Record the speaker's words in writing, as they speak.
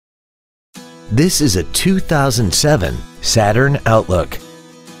This is a 2007 Saturn Outlook.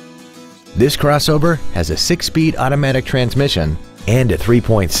 This crossover has a 6-speed automatic transmission and a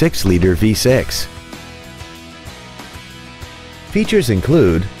 3.6-liter V6. Features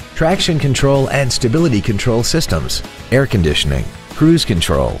include traction control and stability control systems, air conditioning, cruise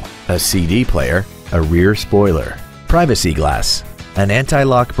control, a CD player, a rear spoiler, privacy glass, an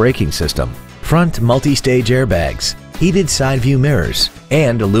anti-lock braking system, front multi-stage airbags, heated side view mirrors,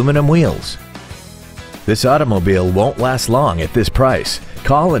 and aluminum wheels. This automobile won't last long at this price.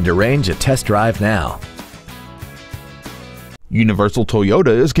 Call and arrange a test drive now. Universal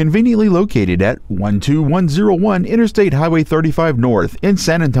Toyota is conveniently located at 12101 Interstate Highway 35 North in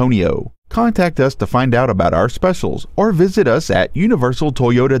San Antonio. Contact us to find out about our specials or visit us at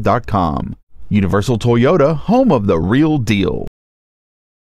universaltoyota.com. Universal Toyota, home of the real deal.